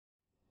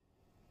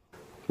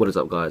What is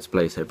up, guys?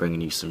 Blaze here,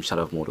 bringing you some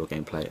Shadow of Mordor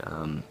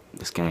gameplay.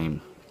 This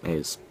game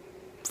is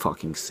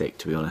fucking sick,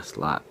 to be honest.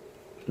 Like,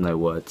 no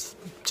words.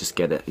 Just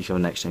get it. If you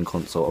have a next gen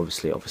console,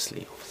 obviously, at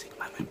the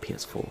moment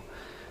PS4,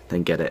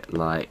 then get it.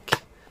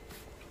 Like,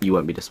 you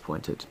won't be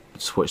disappointed.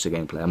 Just watch the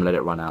gameplay. I'm gonna let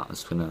it run out.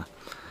 It's gonna,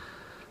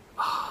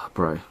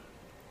 bro.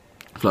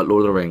 It's like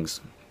Lord of the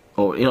Rings,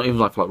 or you know, even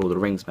like Lord of the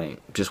Rings, mate.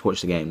 Just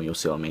watch the game and you'll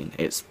see what I mean.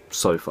 It's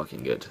so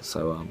fucking good.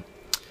 So,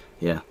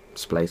 yeah,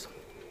 it's Blaze.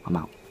 I'm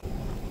out.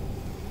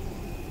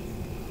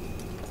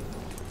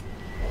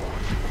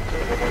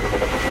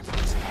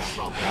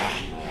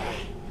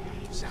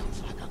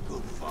 Sounds like a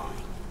good fight.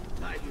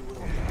 Maybe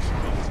we'll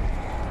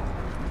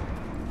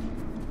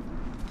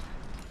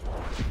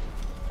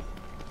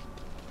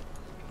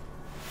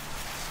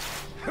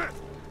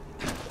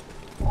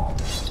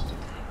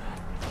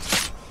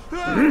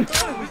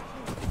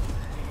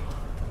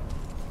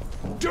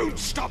Don't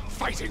stop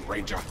fighting,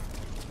 Ranger!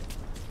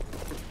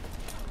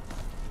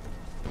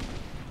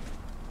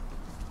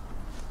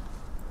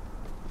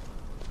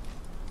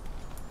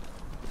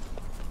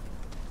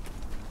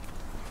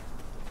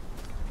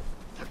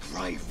 The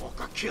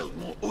Gravewalker killed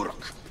more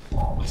Uruk.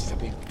 Must have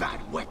been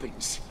bad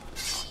weapons.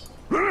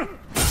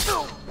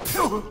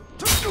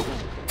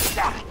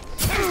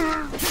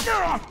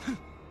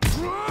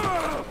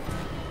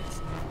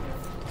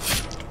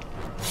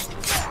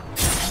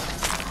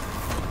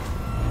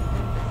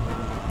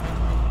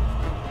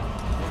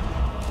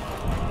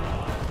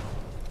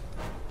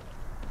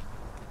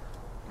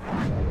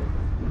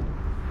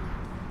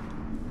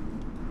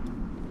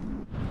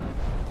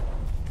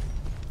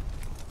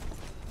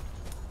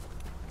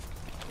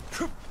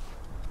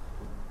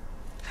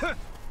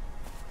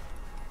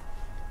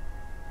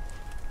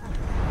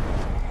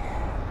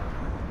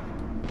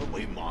 When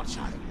we march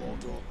out of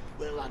Mordor,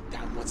 we'll hunt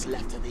down what's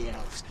left of the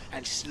elves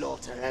and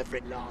slaughter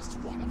every last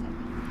one of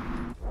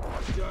them.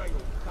 A day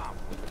will come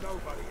when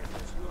nobody in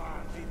this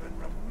land even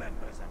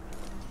remembers it.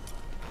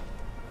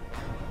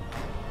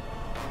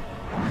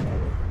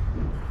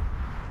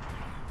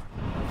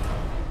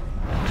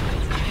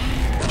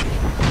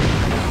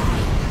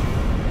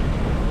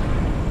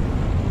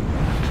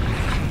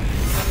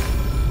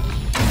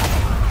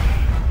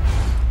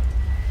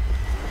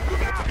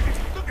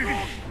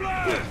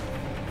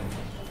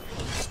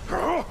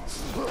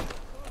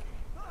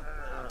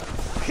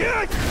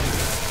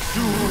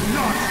 Do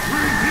not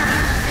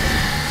resist!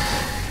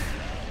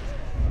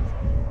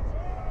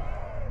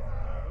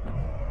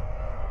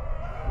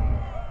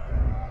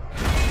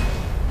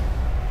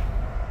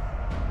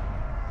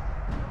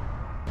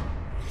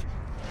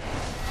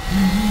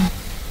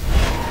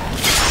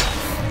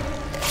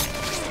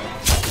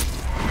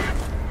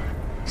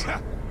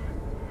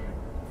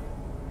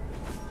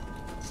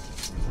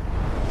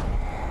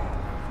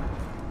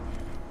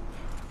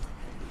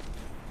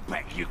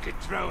 Bet you could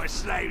throw a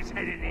slave's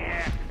head in the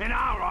air, and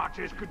our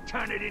archers could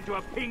turn it into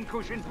a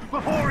pincushion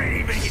before it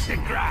even hit the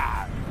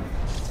ground.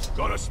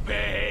 Got a spare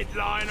head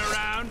lying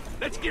around?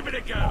 Let's give it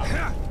a go.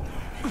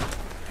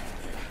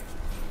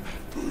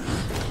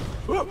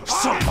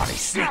 Somebody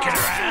sneaking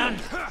around.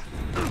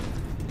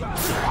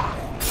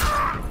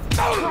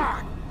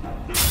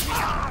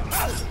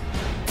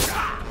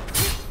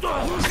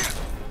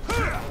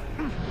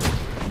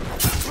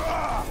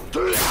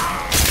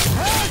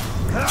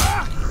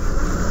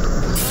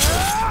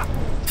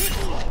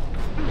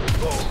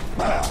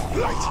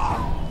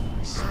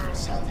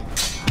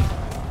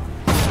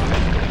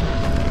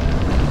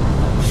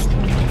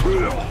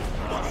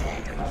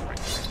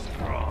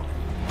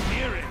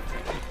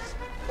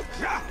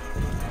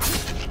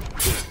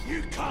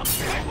 You come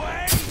my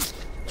way.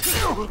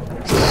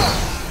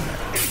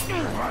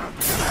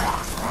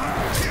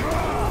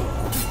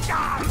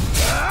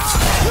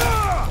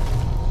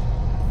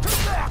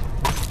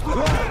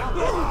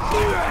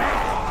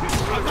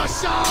 On the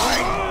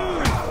side.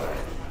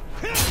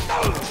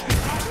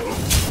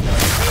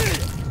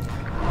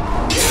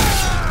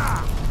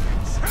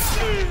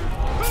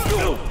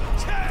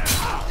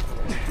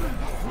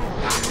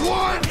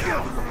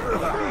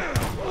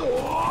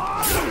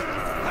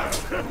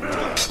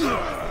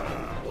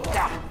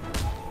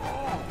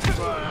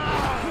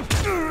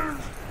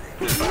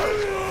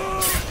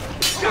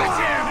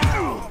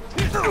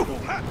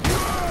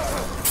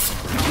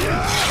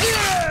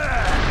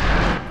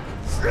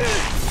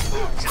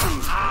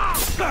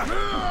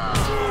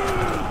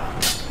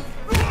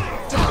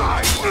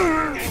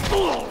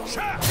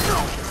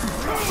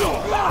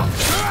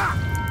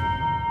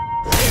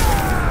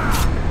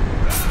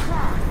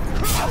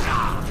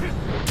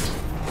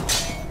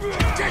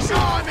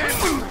 Disarm him!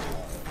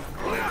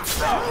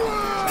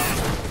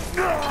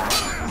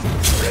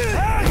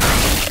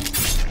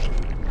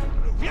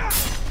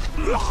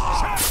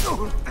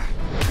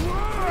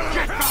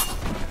 Get back!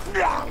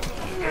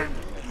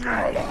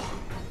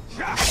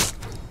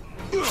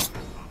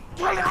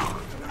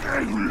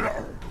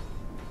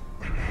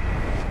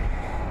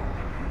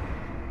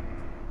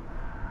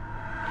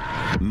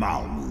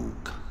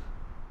 Malmuk.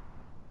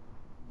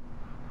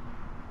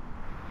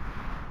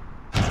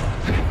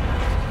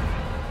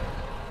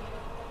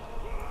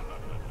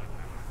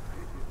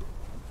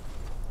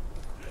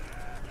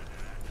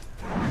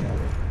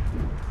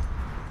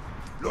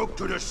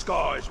 To the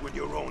skies with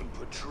your own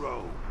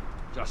patrol,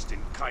 just in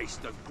case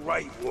the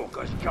Great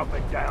Walker's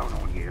jumping down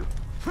on you.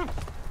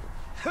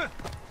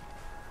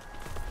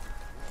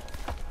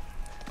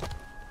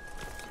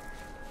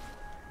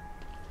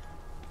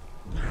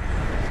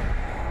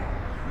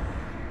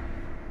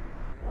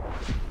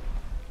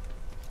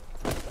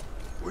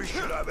 We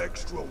should have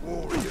extra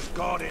warriors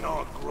guarding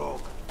our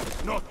grog.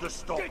 Not to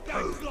stop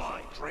booze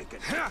from drinking,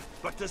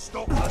 but to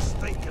stop the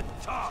stinking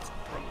tar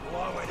from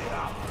blowing it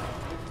up.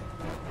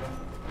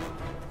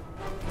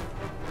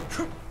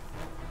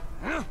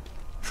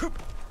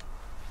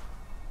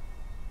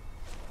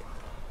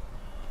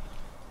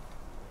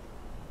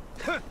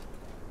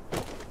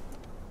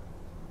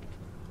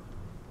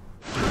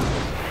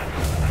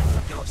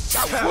 You're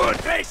so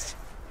worthless!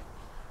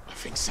 I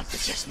think something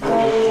just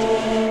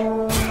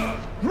moved.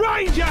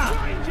 Ranger!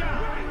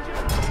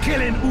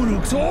 Killing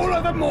Uruks all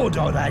over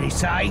Mordor, they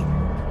say.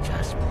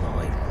 Just my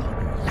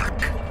rotten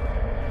luck.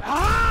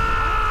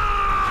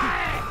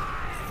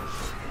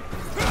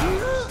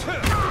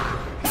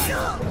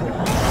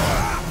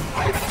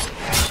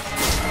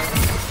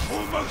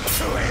 Almost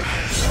to it!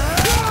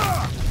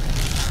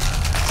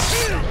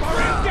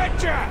 I'll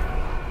get ya!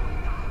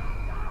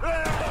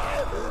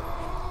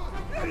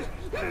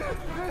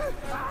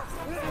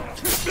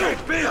 Get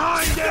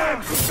behind him!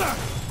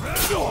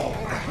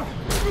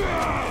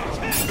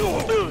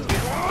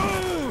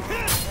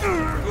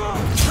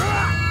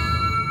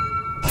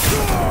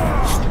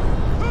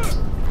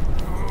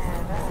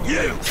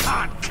 You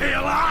can't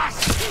kill us!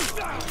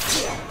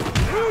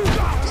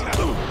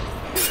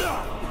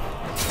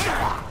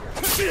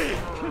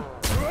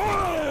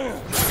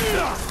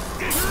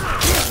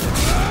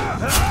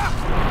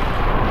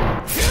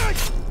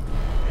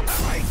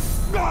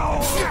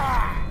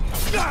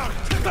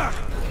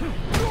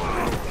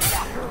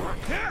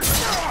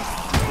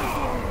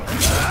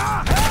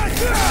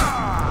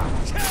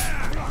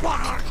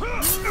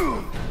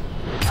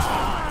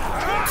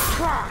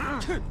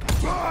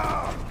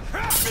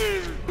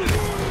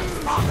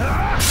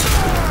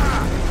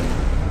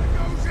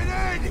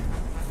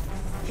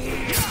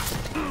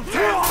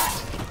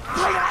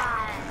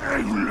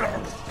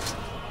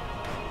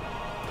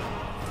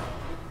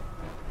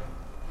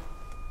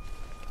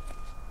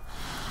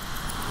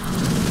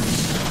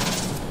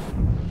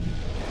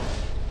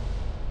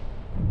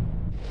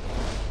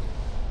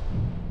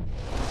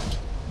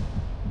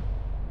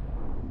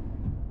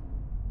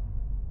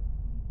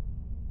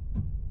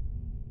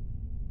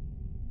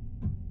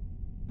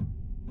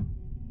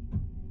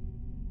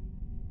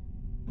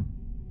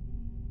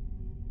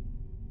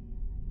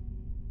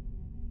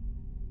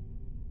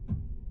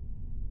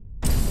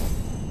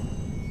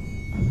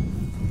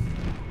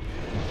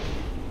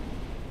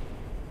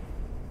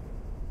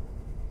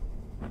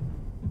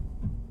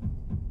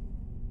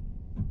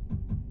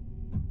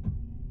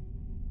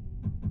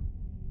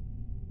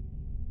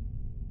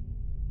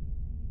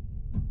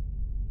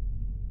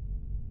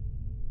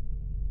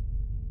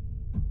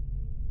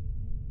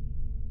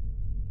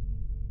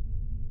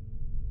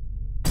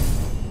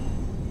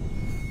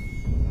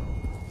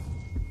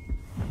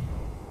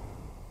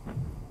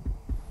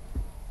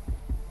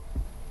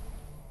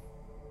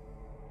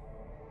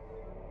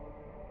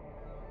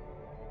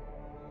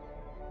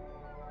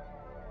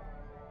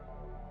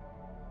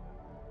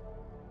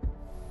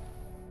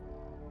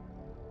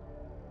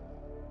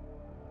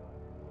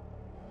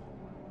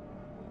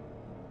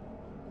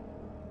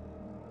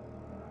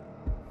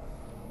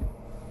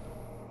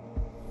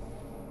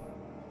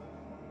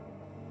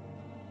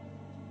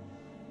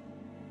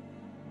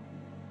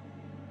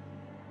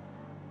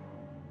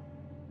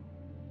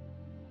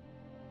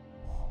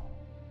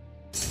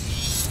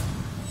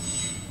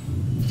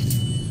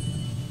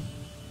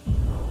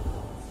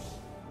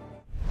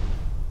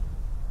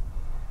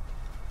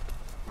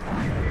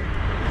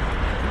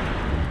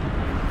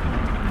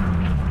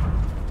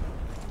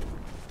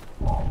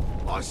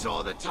 I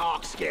saw the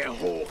Tark scare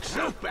Hawk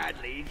so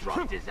badly he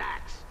dropped his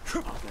axe.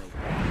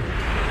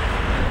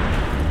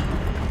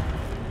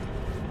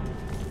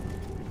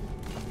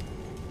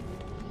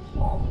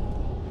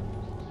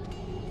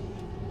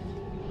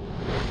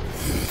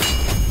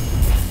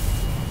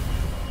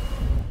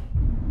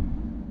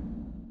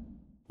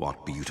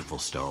 What beautiful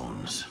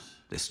stones.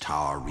 This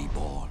tower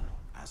reborn,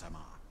 as am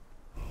I.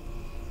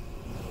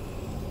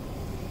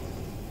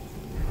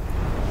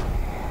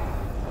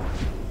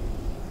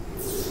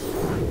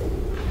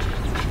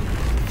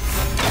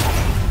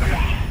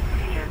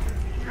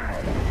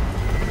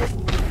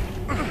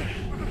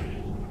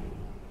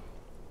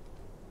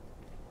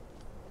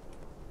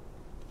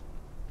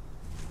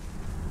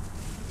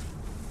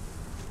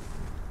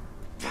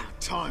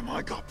 Time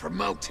I got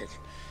promoted,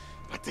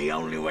 but the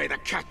only way the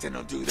captain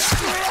will do that